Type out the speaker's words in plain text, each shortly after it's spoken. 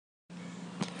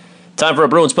Time for a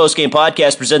Bruins postgame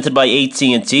podcast presented by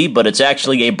AT&T, but it's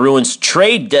actually a Bruins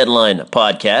trade deadline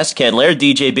podcast. Ken Laird,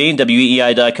 DJ Bean,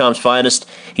 WEEI.com's finest.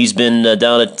 He's been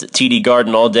down at TD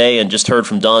Garden all day and just heard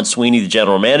from Don Sweeney, the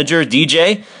general manager.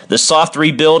 DJ, the soft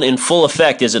rebuild in full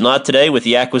effect, is it not today, with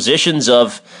the acquisitions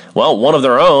of, well, one of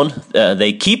their own.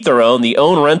 They keep their own, the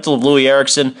own rental of Louis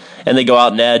Eriksson, and they go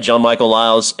out and add John Michael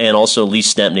Liles and also Lee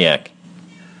Stempniak.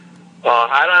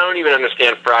 I don't even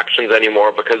understand fractions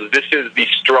anymore because this is the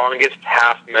strongest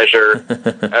half measure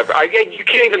ever. You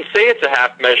can't even say it's a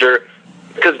half measure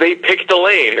because they picked a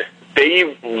lane.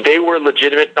 They were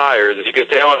legitimate buyers. You can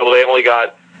say, oh, well, they only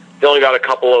got a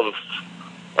couple of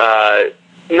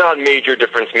not major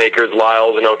difference makers.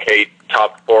 Lyle's an okay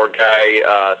top four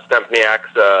guy.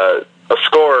 Stempniak's a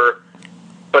scorer,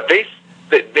 but they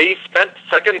spent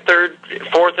second, third,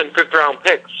 fourth, and fifth round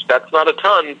picks. That's not a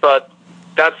ton, but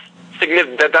that's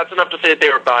significant. That's enough to say that they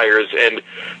were buyers, and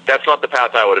that's not the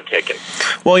path I would have taken.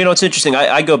 Well, it's interesting.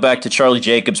 I go back to Charlie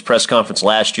Jacobs' press conference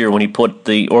last year when he put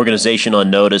the organization on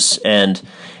notice, and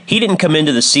he didn't come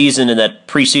into the season in that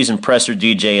preseason presser,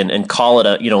 DJ, and call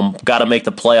it got to make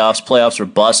the playoffs or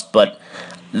bust, but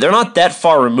they're not that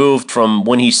far removed from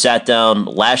when he sat down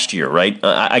last year, right?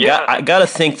 I got to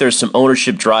think there's some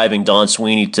ownership driving Don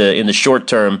Sweeney to, in the short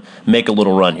term, make a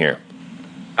little run here.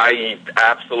 I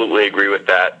absolutely agree with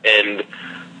that, and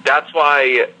that's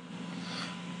why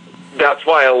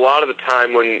a lot of the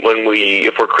time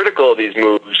if we're critical of these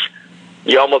moves,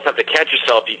 you almost have to catch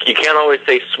yourself. You can't always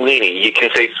say Sweeney. You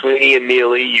can say Sweeney and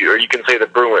Neely, or you can say the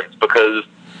Bruins, because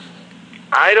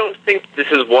I don't think this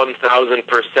is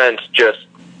 1,000% just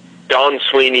Don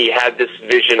Sweeney had this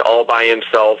vision all by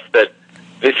himself that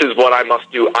this is what I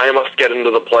must do. I must get into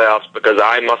the playoffs because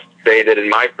I must say that in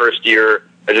my first year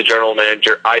as a general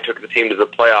manager, I took the team to the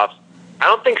playoffs. I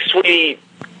don't think Sweeney,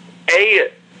 A,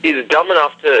 is dumb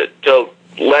enough to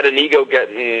let an ego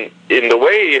get in the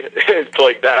way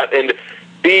like that, and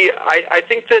B, I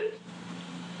think that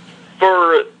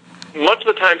for much of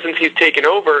the time since he's taken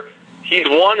over, he's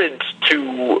wanted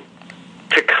to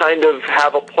kind of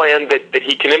have a plan that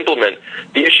he can implement.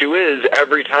 The issue is,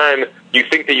 every time you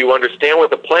think that you understand what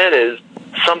the plan is,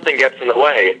 something gets in the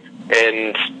way,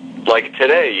 and like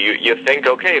today, you think,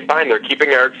 okay, fine, they're keeping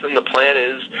Eriksson. The plan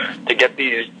is to get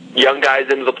these young guys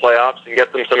into the playoffs and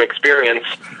get them some experience.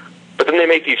 But then they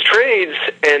make these trades,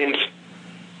 and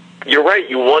you're right,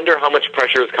 you wonder how much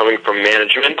pressure is coming from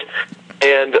management.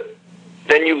 And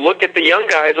then you look at the young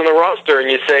guys on the roster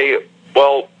and you say,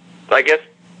 well, I guess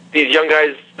these young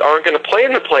guys aren't going to play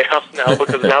in the playoffs now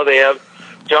because now they have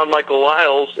John Michael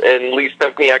Liles and Lee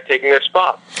Stempniak taking their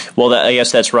spot. Well, I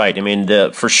guess that's right. I mean,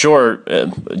 for sure,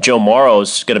 Joe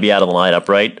Morrow's going to be out of the lineup,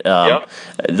 right? Yep.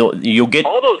 You'll get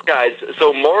all those guys.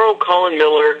 So Morrow, Colin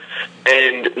Miller,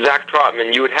 and Zach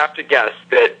Trotman. You would have to guess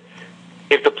that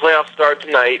if the playoffs start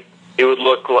tonight, it would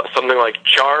look something like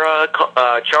Chara,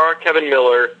 Kevin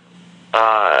Miller,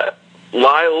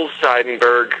 Lyles,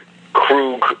 Seidenberg,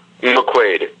 Krug,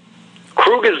 McQuaid.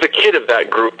 Krug is the kid of that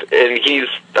group, and he's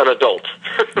an adult.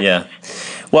 Yeah.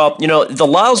 Well, the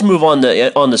Lyles move on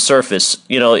the surface,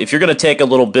 if you're going to take a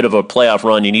little bit of a playoff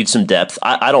run, you need some depth.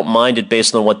 I don't mind it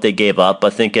based on what they gave up. I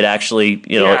think it actually,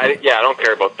 I don't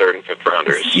care about third and fifth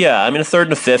rounders. Yeah, I mean, a third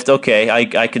and a fifth, okay.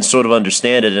 I can sort of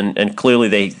understand it, and clearly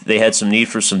they had some need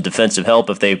for some defensive help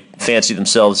if they fancy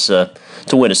themselves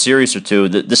to win a series or two.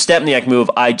 The Stempniak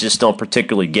move, I just don't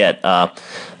particularly get.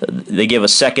 They gave a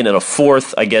second and a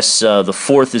fourth. I guess the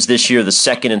fourth is this year, the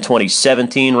second in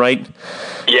 2017, right?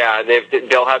 Yeah,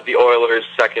 they'll have the Oilers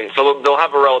second. So they'll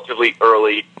have a relatively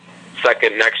early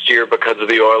second next year because of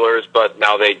the Oilers, but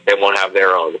now they won't have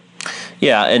their own.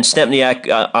 Yeah, and Stempniak,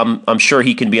 I'm sure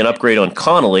he can be an upgrade on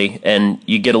Connolly, and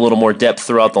you get a little more depth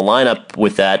throughout the lineup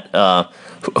with that.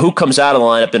 Who comes out of the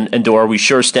lineup, and are we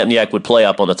sure Stempniak would play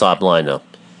up on the top line, though?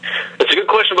 It's a good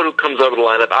question about who comes out of the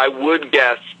lineup. I would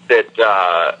guess that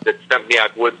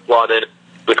Stempniak would slot in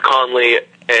with Conley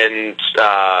and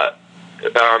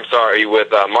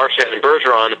with Marchand and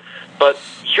Bergeron. But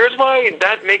here's why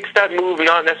that makes that move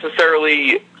not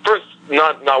necessarily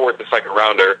not worth the second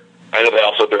rounder. I know they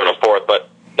also threw in a fourth, but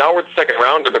not worth the second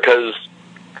rounder because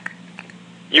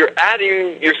you're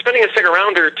spending a second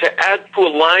rounder to add to a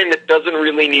line that doesn't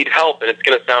really need help, and it's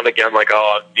going to sound again like,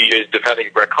 oh, DJ's defending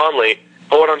Brett Conley.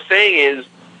 But what I'm saying is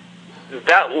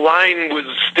that line was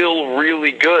still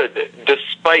really good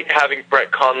despite having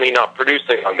Brett Conley not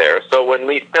producing on there. So when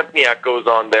Lee Stempniak goes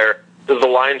on there, does the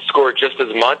line score just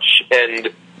as much? And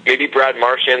maybe Brad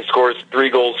Marchand scores 3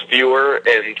 goals fewer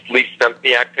and Lee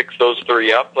Stempniak picks those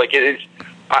 3 up. Like, it is,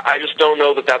 I just don't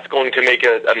know that that's going to make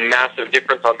a massive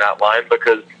difference on that line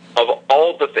because of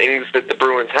all the things that the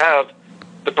Bruins have.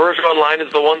 the Bergeron line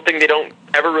is the one thing they don't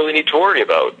ever really need to worry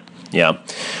about. Yeah.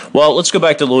 Well, let's go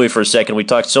back to Louis for a second. We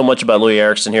talked so much about Louis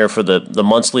Eriksson here for the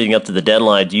months leading up to the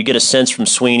deadline. Do you get a sense from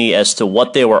Sweeney as to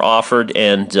what they were offered,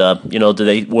 and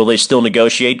will they still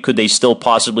negotiate? Could they still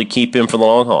possibly keep him for the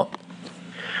long haul?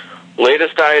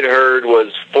 Latest I had heard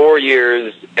was 4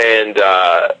 years, and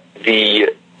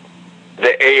the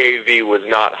AAV was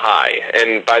not high,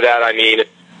 and by that I mean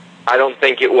I don't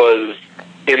think it was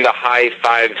in the high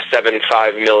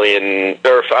 $5.75 million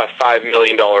or $5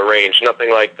 million range. Nothing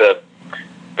like the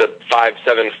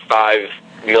 $5.75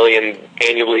 million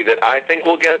annually that I think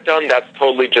will get done. That's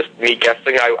totally just me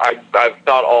guessing. I've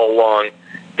thought all along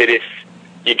that if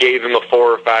you gave him a 4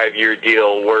 or 5 year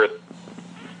deal worth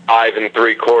 5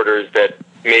 3/4, that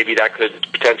maybe that could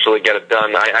potentially get it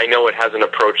done. I know it hasn't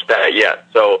approached that yet.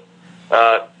 So,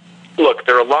 look,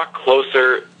 they're a lot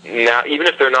closer now. Even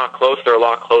if they're not close, they're a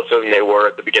lot closer than they were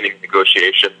at the beginning of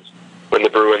negotiations when the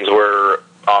Bruins were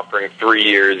offering 3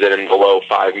 years and in below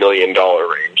 $5 million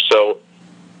range. So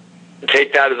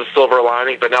take that as a silver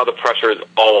lining, but now the pressure is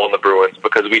all on the Bruins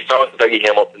because we saw with the Dougie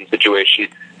Hamilton situation,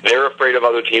 they're afraid of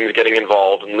other teams getting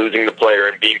involved and losing the player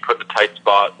and being put in a tight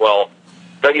spot. Well,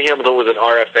 Dougie Hamilton was an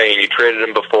RFA, and you traded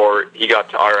him before he got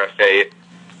to RFA.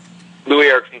 Louis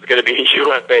Eriksson's going to be a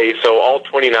UFA, so all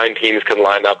 29 teams can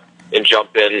line up and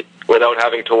jump in without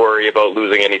having to worry about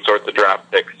losing any sorts of draft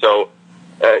picks. So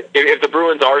if the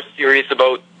Bruins are serious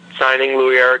about signing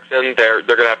Louis Eriksson, they're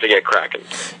going to have to get cracking.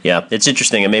 Yeah, it's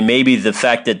interesting. I mean, maybe the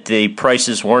fact that the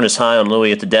prices weren't as high on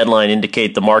Louis at the deadline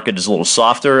indicate the market is a little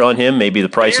softer on him. Maybe the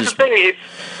prices... Here's the thing.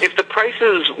 If the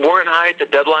prices weren't high at the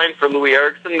deadline for Louis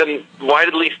Eriksson, then why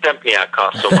did Lee Stempniak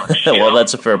cost so much? Well,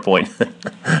 that's a fair point.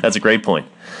 That's a great point.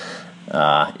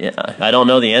 Yeah, I don't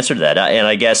know the answer to that, and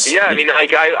I guess... Yeah, I mean,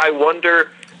 I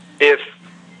wonder if...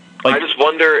 I just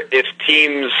wonder if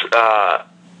teams...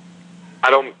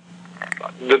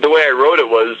 The way I wrote it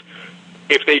was,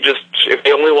 if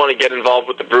they only want to get involved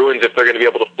with the Bruins, if they're going to be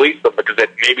able to fleece them, because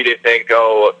maybe they think,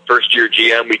 oh, first-year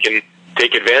GM, we can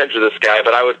take advantage of this guy.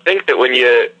 But I would think that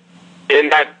in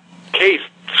that case,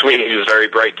 Sweeney was very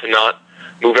bright to not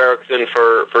move Eriksson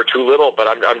for too little. But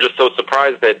I'm just so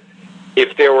surprised that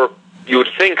if there were, you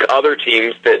would think other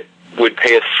teams that would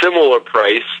pay a similar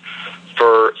price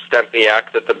for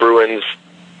Stempniak that the Bruins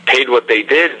paid what they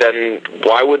did, then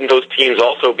why wouldn't those teams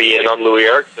also be in on Louis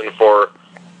Eriksson for,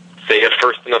 say, a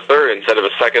first and a third instead of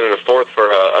a second and a fourth for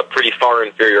a pretty far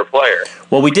inferior player?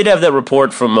 Well, we did have that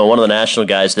report from one of the national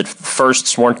guys that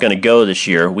firsts weren't going to go this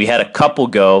year. We had a couple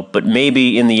go, but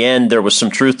maybe in the end there was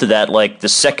some truth to that. Like the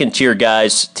second-tier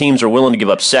guys, teams are willing to give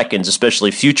up seconds,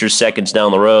 especially future seconds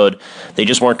down the road. They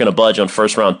just weren't going to budge on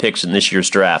first-round picks in this year's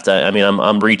draft. I mean,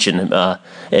 I'm reaching,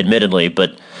 admittedly,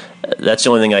 but that's the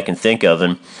only thing I can think of.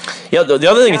 And the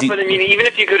other thing is... But I mean, even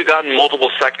if you could have gotten multiple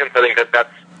seconds, I think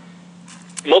that's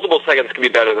multiple seconds can be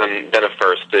better than a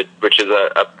first, which is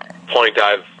a point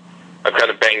I've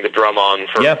kind of banged the drum on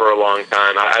for a long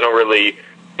time. I don't really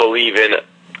believe in,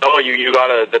 you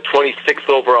got the 26th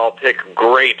overall pick,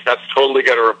 great, that's totally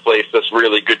going to replace this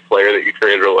really good player that you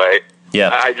traded away. Yeah,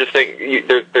 I just think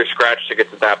they're scratch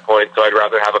tickets at that point, so I'd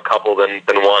rather have a couple than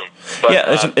one.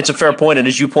 But, it's a fair point, and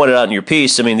as you pointed out in your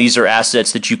piece, I mean, these are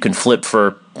assets that you can flip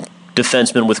for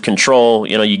defensemen with control.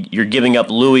 You know, you're giving up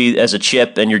Louis as a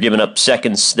chip, and you're giving up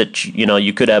seconds that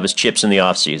you could have as chips in the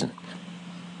offseason.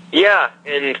 Yeah,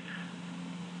 and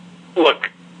look,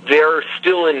 they're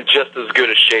still in just as good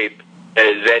a shape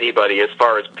as anybody as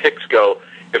far as picks go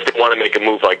if they want to make a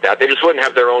move like that. They just wouldn't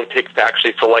have their own picks to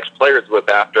actually select players with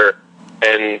after.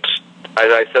 And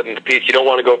as I said in the piece, you don't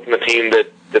want to go from a team that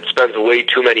spends way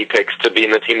too many picks to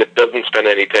being the team that doesn't spend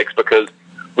any picks, because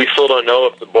we still don't know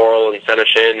if Borrell and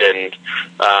Senyshyn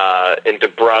and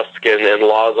DeBrusk and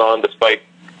Lauzon, despite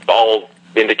all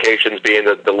indications being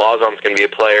that the Lauzon's going to be a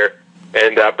player,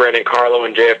 and Brandon Carlo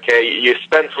and JFK, you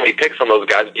spend so many picks on those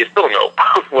guys, but you still know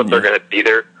what they're going to be.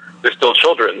 They're still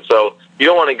children, so you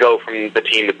don't want to go from the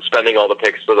team that's spending all the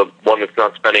picks to the one that's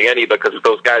not spending any, because if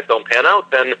those guys don't pan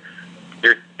out, then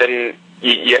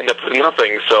you end up with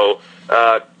nothing. So,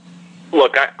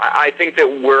 look, I think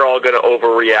that we're all going to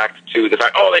overreact to the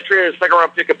fact, they traded a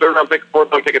second-round pick, a third-round pick, a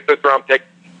fourth-round pick, a fifth-round pick.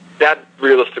 That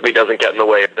realistically doesn't get in the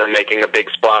way of them making a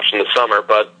big splash in the summer.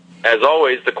 But as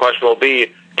always, the question will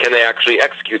be, can they actually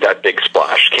execute that big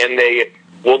splash?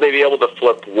 Will they be able to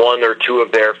flip one or two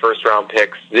of their first-round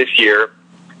picks this year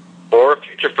or a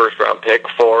future first-round pick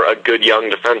for a good young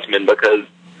defenseman? Because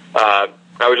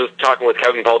I was just talking with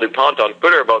Kevin Paul DuPont on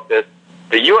Twitter about this.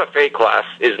 The UFA class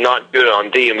is not good on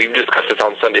D, and we've discussed this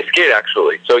on Sunday Skate,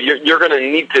 actually. So you're going to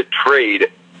need to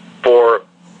trade for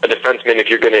a defenseman if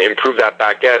you're going to improve that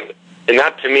back end. And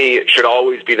that, to me, should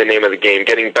always be the name of the game,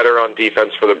 getting better on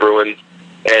defense for the Bruins.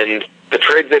 And the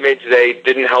trades they made today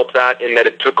didn't help that in that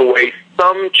it took away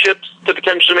some chips to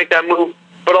potentially make that move,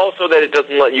 but also that it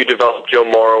doesn't let you develop Joe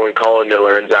Morrow and Colin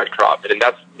Miller and Zach Trotman. And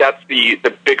that's the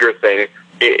bigger thing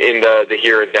in the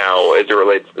here and now as it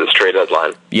relates to this trade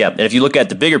deadline. Yeah, and if you look at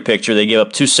the bigger picture, they gave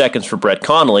up 2 seconds for Brett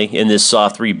Connolly in this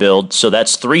soft rebuild, so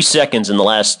that's 3 seconds in the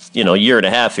last year and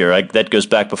a half here. That goes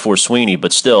back before Sweeney,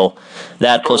 but still,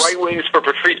 that for plus right wings for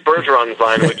Patrice Bergeron's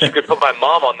line, which you could put my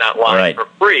mom on that line for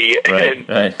free. Right.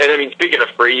 And I mean, speaking of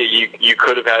free, you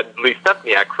could have had Lee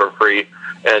Stempniak for free,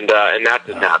 and that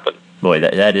didn't happen. Boy,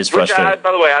 that is frustrating.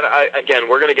 By the way, again,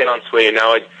 we're going to get on Sweeney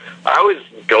now. I always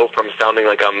go from sounding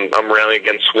like I'm railing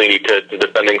against Sweeney to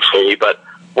defending Sweeney, but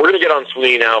we're going to get on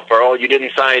Sweeney now. For all you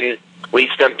didn't sign Lee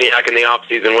Stempniak in the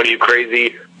offseason, what are you,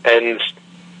 crazy? And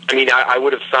I mean, I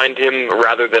would have signed him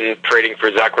rather than trading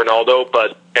for Zach Rinaldo,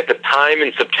 but at the time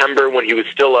in September when he was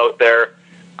still out there,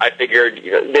 I figured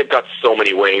they've got so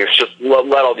many wings. Just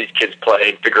let all these kids play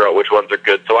and figure out which ones are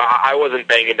good. So I wasn't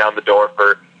banging down the door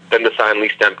for them to sign Lee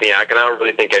Stempniak, and I don't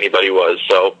really think anybody was.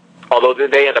 So although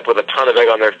they end up with a ton of egg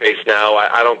on their face now,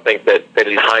 I don't think that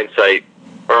in hindsight,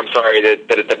 or I'm sorry,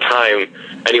 that at the time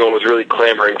anyone was really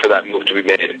clamoring for that move to be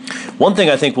made. One thing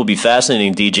I think will be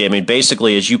fascinating, DJ, I mean,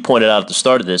 basically, as you pointed out at the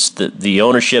start of this, the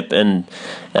ownership and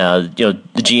the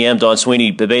GM, Don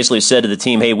Sweeney, basically said to the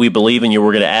team, hey, we believe in you,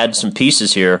 we're going to add some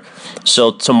pieces here.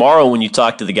 So tomorrow when you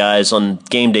talk to the guys on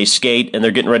game day skate and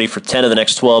they're getting ready for 10 of the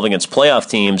next 12 against playoff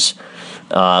teams,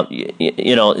 are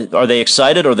they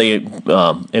excited? Are they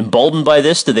emboldened by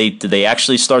this? Do they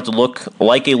actually start to look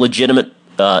like a legitimate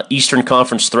Eastern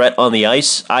Conference threat on the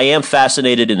ice? I am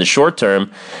fascinated in the short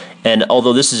term, and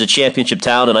although this is a championship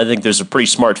town, and I think there's a pretty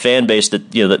smart fan base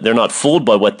that that they're not fooled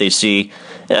by what they see.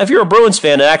 If you're a Bruins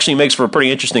fan, it actually makes for a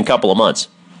pretty interesting couple of months.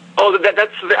 Oh,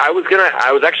 I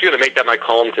was actually gonna make that my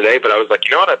column today, but I was like,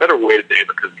 you know what, I better wait a day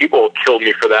because people will kill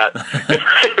me for that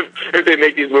if they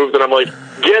make these moves. And I'm like,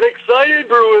 get excited,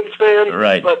 Bruins fan.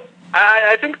 Right. But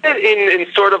I think that in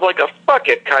sort of like a fuck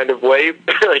it kind of way,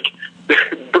 like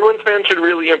Bruins fans should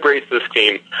really embrace this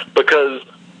team because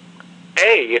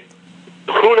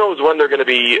who knows when they're going to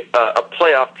be a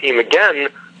playoff team again,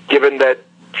 given that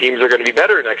teams are going to be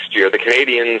better next year. The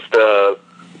Canadians, the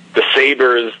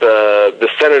Sabres, the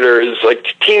Senators, like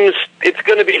teams, it's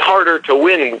going to be harder to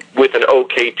win with an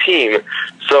okay team.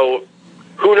 So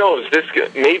who knows?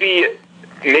 Maybe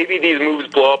these moves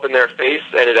blow up in their face,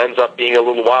 and it ends up being a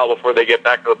little while before they get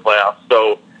back to the playoffs.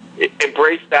 So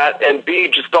embrace that, and be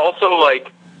just also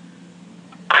like,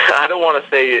 I don't want to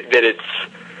say that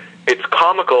it's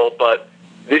comical, but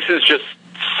this is just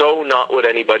so not what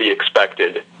anybody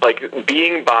expected. Like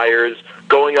being buyers,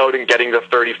 going out and getting the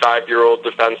 35-year-old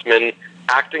defenseman,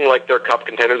 acting like they're cup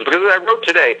contenders. Because as I wrote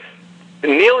today,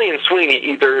 Neely and Sweeney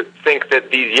either think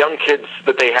that these young kids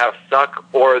that they have suck,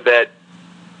 or that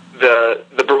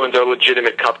the Bruins are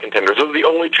legitimate cup contenders. Those are the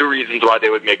only two reasons why they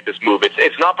would make this move.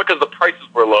 It's not because the prices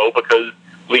were low, because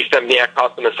Lee Stempniak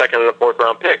cost them a second and a fourth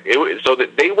round pick. So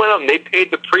that they went out and they paid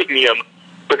the premium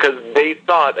because they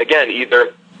thought, again,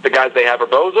 either the guys they have are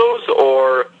bozos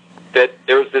or that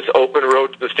there's this open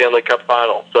road to the Stanley Cup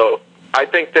final. So I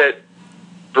think that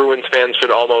Bruins fans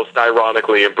should almost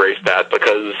ironically embrace that,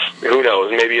 because who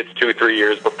knows, maybe it's 2-3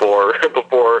 years before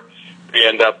we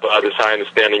end up this high in the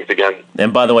standings again.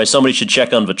 And by the way, somebody should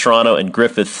check on Vetrano and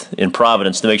Griffith in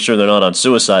Providence to make sure they're not on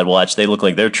suicide watch. They look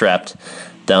like they're trapped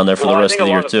down there for the rest of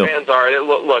the year too. Fans are.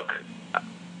 Look,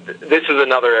 this is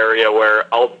another area where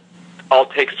I'll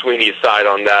take Sweeney's side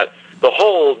on that.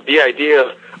 The idea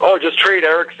of just trade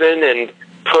Eriksson and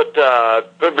put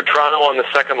Vetrano on the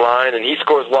second line, and he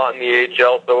scores a lot in the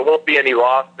AHL, so it won't be any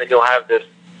loss. Then you'll have this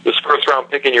first round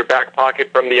pick in your back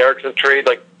pocket from the Eriksson trade.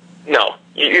 Like, no,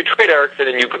 you trade Eriksson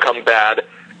and you become bad,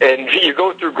 and you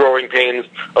go through growing pains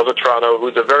of Vetrano,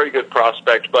 who's a very good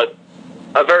prospect, but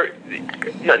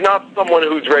not someone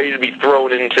who's ready to be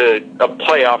thrown into a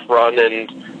playoff run, and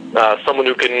someone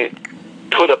who can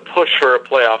put a push for a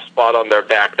playoff spot on their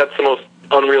back. That's the most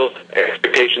unreal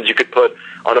expectations you could put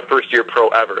on a first-year pro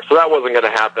ever. So that wasn't going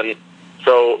to happen.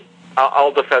 So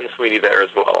I'll defend Sweeney there as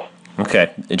well.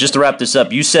 Okay. And just to wrap this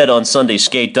up, you said on Sunday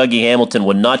Skate Dougie Hamilton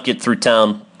would not get through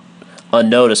town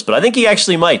unnoticed, but I think he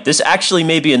actually might. This actually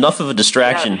may be enough of a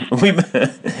distraction.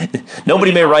 Yes.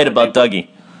 Nobody may write about Dougie.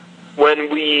 When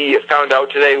we found out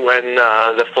today when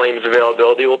the Flames'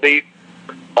 availability will be,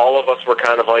 all of us were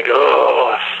kind of like,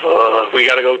 we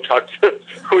got to go talk to,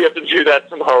 we have to do that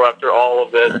tomorrow after all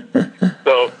of this.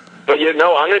 So, but I'm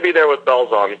going to be there with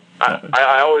bells on.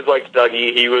 I always liked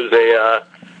Dougie. He was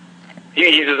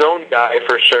he's his own guy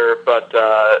for sure, but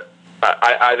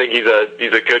I think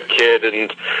he's a good kid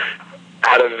and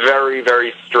had a very,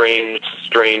 very strange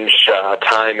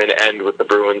time and end with the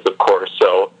Bruins, of course.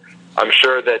 So I'm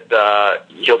sure that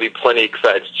he'll be plenty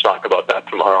excited to talk about that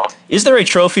tomorrow. Is there a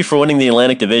trophy for winning the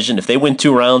Atlantic Division? If they win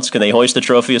 2 rounds, can they hoist a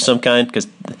trophy of some kind? Because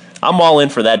I'm all in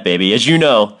for that, baby. As you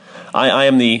know, I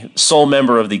am the sole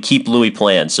member of the Keep Louis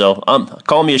plan. So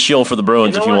call me a shill for the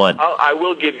Bruins if you want. I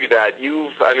will give you that.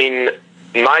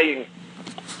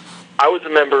 I was a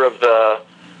member of the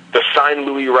Sign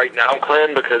Louis Right Now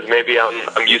clan because maybe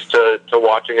I'm used to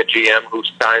watching a GM who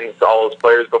signs all his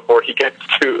players before they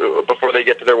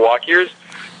get to their walk years.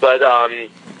 But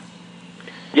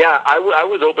yeah, I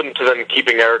was open to them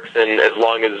keeping Eriksson as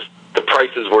long as the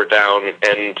prices were down,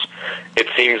 and it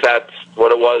seems that's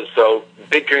what it was. So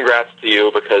big congrats to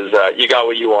you because you got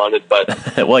what you wanted.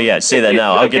 But well, yeah, say that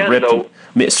now. I'll get ripped.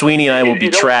 Though, Sweeney and I will be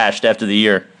trashed after the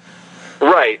year.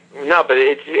 Right. No, but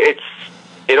it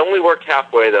only worked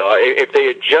halfway, though. If they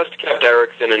had just kept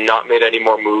Eriksson and not made any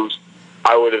more moves,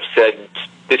 I would have said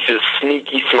this is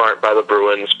sneaky smart by the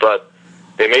Bruins. But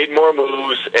they made more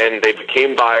moves, and they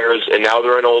became buyers, and now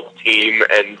they're an old team,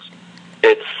 and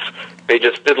they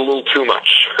just did a little too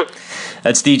much.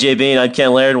 That's DJ Bean. I'm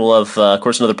Ken Laird. We'll have, of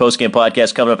course, another post-game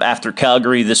podcast coming up after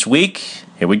Calgary this week.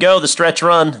 Here we go, the stretch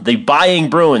run. The buying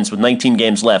Bruins with 19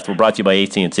 games left. We're brought to you by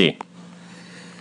AT&T.